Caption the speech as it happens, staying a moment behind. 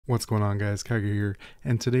What's going on, guys? Kaiger here,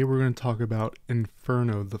 and today we're going to talk about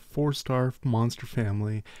Inferno, the 4-star monster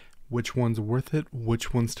family. Which one's worth it,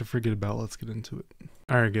 which one's to forget about. Let's get into it.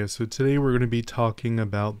 Alright guys, so today we're going to be talking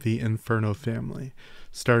about the Inferno family.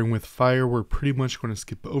 Starting with fire, we're pretty much going to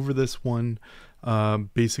skip over this one.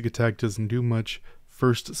 Basic attack doesn't do much.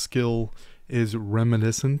 First skill is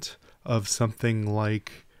reminiscent of something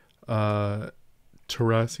like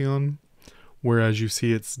Terracion, whereas you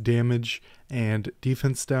see its damage and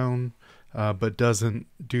defense down, but doesn't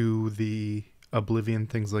do the Oblivion,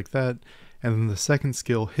 things like that. And then the second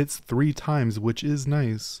skill hits 3 times, which is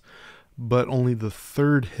nice, but only the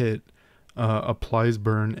third hit applies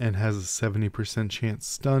burn and has a 70% chance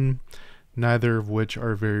stun, neither of which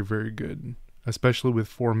are very, very good, especially with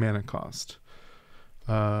 4 mana cost.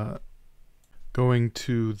 Going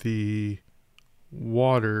to the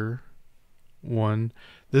water one,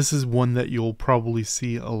 this is one that you'll probably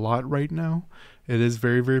see a lot right now. It is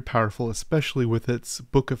very, very powerful, especially with its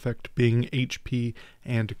book effect being HP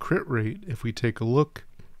and crit rate. If we take a look,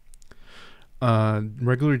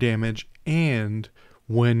 regular damage, and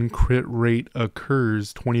when crit rate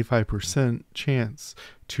occurs, 25% chance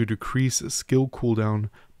to decrease a skill cooldown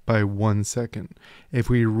by 1 second. If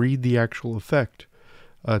we read the actual effect,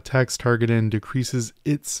 attacks target and decreases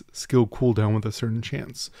its skill cooldown with a certain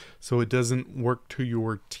chance. So it doesn't work to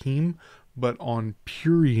your team, but on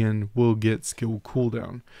Purian will get skill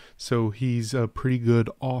cooldown. So he's a pretty good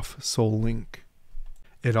off Soul Link.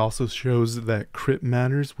 It also shows that crit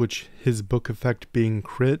matters, which his book effect being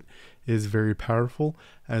crit is very powerful,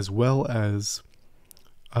 as well as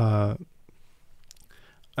a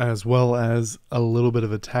little bit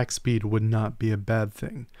of attack speed would not be a bad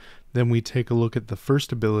thing. Then we take a look at the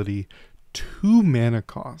first ability, 2 mana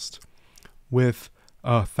cost with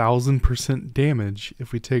 1000% damage.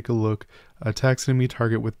 If we take a look, attacks enemy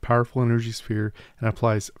target with powerful energy sphere and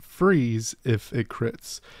applies freeze if it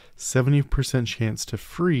crits. 70% chance to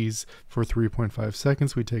freeze for 3.5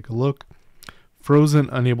 seconds. We take a look. Frozen,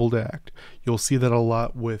 unable to act. You'll see that a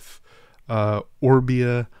lot with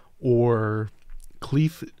Orbia or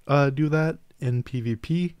Cleef do that in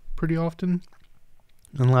PvP pretty often.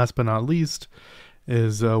 And last but not least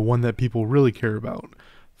is one that people really care about.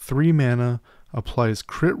 3 mana, applies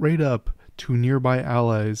crit rate up to nearby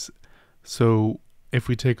allies. So if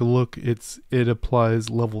we take a look, it applies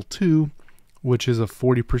level 2, which is a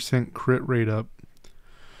 40% crit rate up,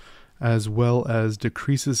 as well as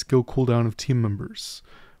decreases skill cooldown of team members,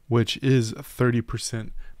 which is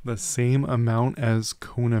 30%, the same amount as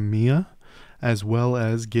Konamiya, as well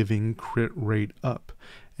as giving crit rate up.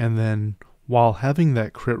 And then while having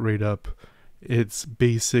that crit rate up, its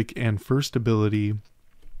basic and first ability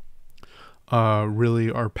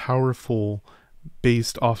really are powerful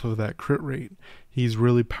based off of that crit rate. He's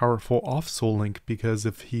really powerful off Soul Link because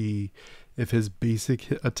if his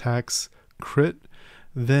basic attacks crit,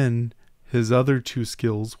 then his other 2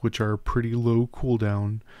 skills, which are pretty low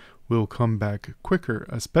cooldown, will come back quicker.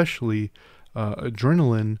 Especially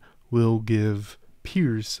Adrenaline will give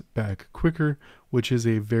Pierce back quicker, which is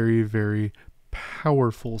a very, very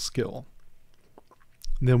powerful skill.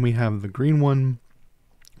 Then we have the green one,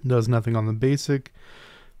 does nothing on the basic.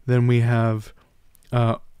 Then we have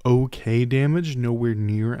okay damage, nowhere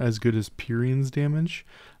near as good as Purian's damage,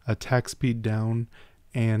 attack speed down,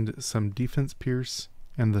 and some defense pierce.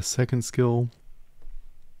 And the second skill,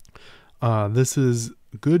 this is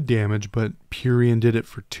good damage, but Purian did it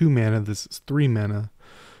for 2 mana. This is 3 mana.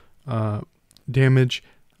 Damage,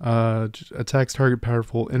 attacks target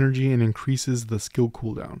powerful energy and increases the skill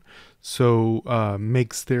cooldown. So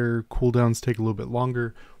makes their cooldowns take a little bit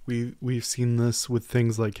longer. We've seen this with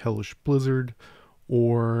things like Hellish Blizzard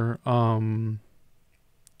or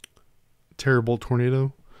Terrible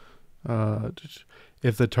Tornado.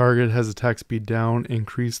 If the target has attack speed down,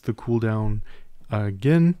 increase the cooldown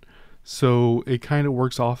again. So it kind of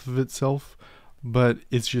works off of itself, but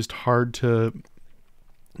it's just hard to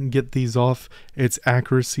get these off. Its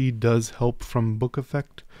accuracy does help from book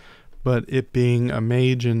effect, but it being a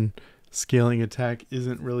mage and scaling attack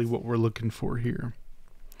isn't really what we're looking for here.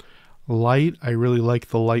 Light, I really like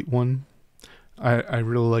the light one. I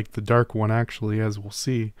really like the dark one actually, as we'll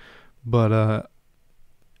see, but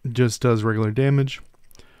just does regular damage.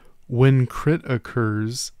 When crit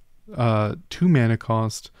occurs, 2 mana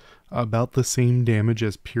cost, about the same damage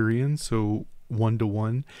as Purian, so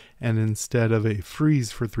 1-to-1, and instead of a freeze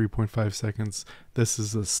for 3.5 seconds, this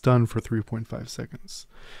is a stun for 3.5 seconds.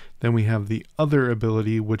 Then we have the other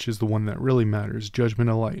ability, which is the one that really matters, Judgment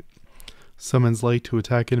of Light. Summons light to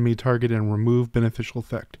attack enemy target and remove beneficial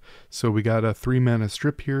effect. So we got a 3 mana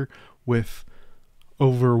strip here with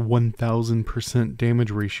over 1000%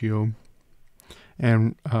 damage ratio,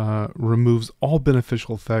 and removes all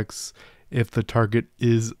beneficial effects if the target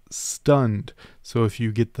is stunned. So if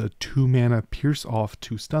you get the 2 mana Pierce off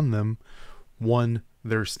to stun them, 1,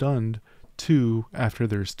 they're stunned, 2, after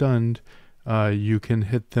they're stunned, you can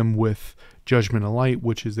hit them with Judgment of Light,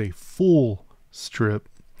 which is a full strip,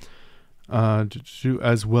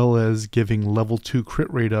 as well as giving level 2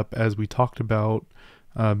 crit rate up, as we talked about,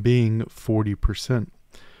 being 40%.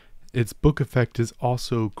 Its book effect is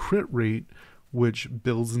also crit rate, which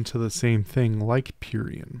builds into the same thing like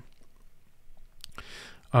Purian.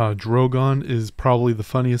 Drogon is probably the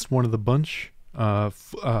funniest one of the bunch.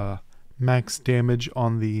 Max damage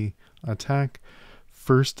on the attack.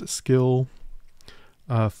 First skill,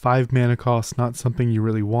 5 mana cost, not something you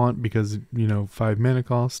really want because, 5 mana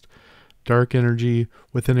cost. Dark energy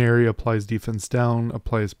within area applies defense down,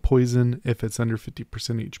 applies poison if it's under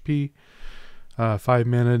 50% HP. 5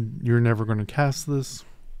 mana, you're never going to cast this.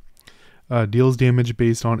 Deals damage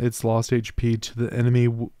based on its lost HP to the enemy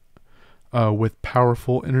with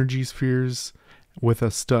powerful energy spheres with a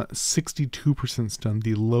 62% stun,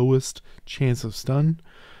 the lowest chance of stun,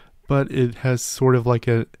 but it has sort of like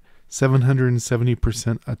a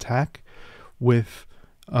 770% attack with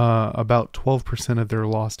about 12% of their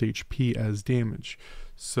lost HP as damage.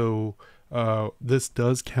 So this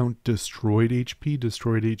does count destroyed HP.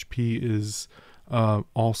 Destroyed HP is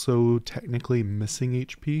also technically missing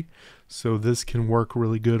HP, so this can work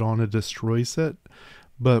really good on a destroy set.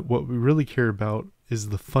 But what we really care about is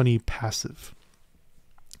the funny passive.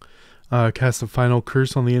 Cast a final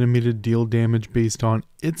curse on the enemy to deal damage based on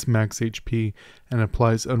its max HP and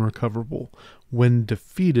applies unrecoverable. When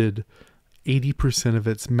defeated, 80% of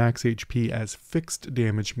its max HP as fixed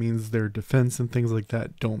damage means their defense and things like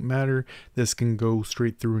that don't matter. This can go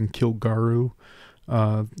straight through and kill Garu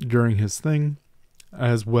during his thing,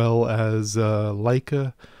 as well as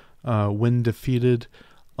Laika, when defeated,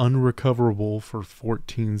 unrecoverable for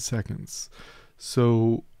 14 seconds.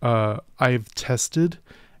 So I've tested,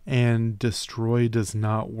 and destroy does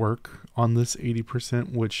not work on this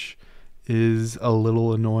 80%, which is a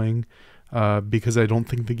little annoying because I don't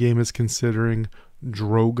think the game is considering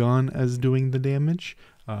Drogon as doing the damage.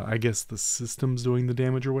 I guess the system's doing the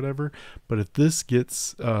damage or whatever. But if this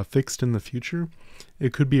gets fixed in the future,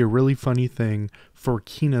 it could be a really funny thing for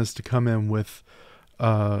Kinas to come in with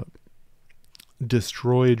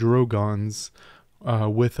destroy Drogons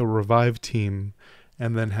with a revive team,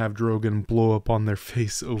 and then have Drogon blow up on their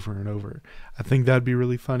face over and over. I think that'd be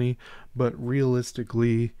really funny, but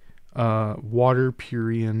realistically, Water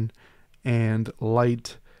Purian and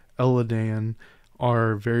Light Eladan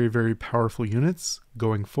are very, very powerful units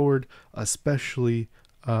going forward, especially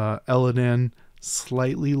Eladan,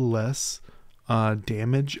 slightly less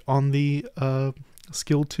damage on the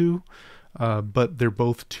skill 2, but they're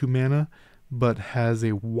both 2 mana, but has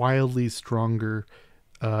a wildly stronger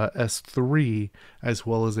S3 as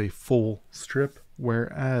well as a full strip,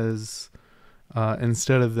 whereas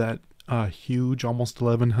instead of that huge almost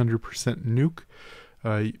 1100% nuke,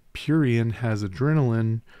 Purian has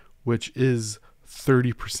adrenaline, which is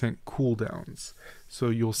 30% cooldowns. So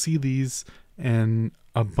you'll see these in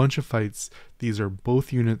a bunch of fights. These are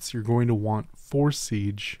both units you're going to want for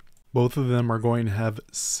Siege. Both of them are going to have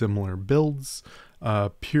similar builds.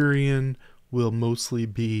 Purian will mostly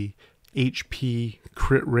be HP,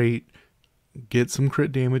 crit rate, get some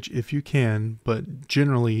crit damage if you can, but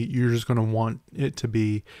generally you're just going to want it to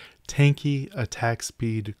be tanky, attack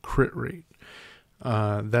speed, crit rate.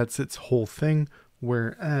 That's its whole thing,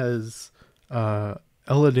 whereas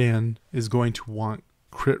Eladan is going to want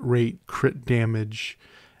crit rate, crit damage,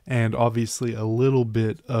 and obviously a little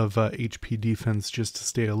bit of HP defense just to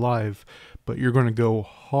stay alive, but you're going to go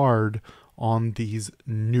hard on these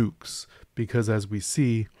nukes, because as we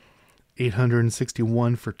see,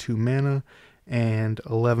 861 for 2 mana and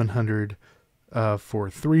 1100 for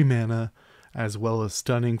 3 mana, as well as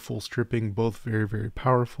stunning, full stripping, both very, very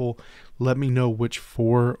powerful. Let me know which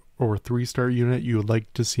 4 or 3 star unit you would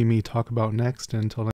like to see me talk about next. Until next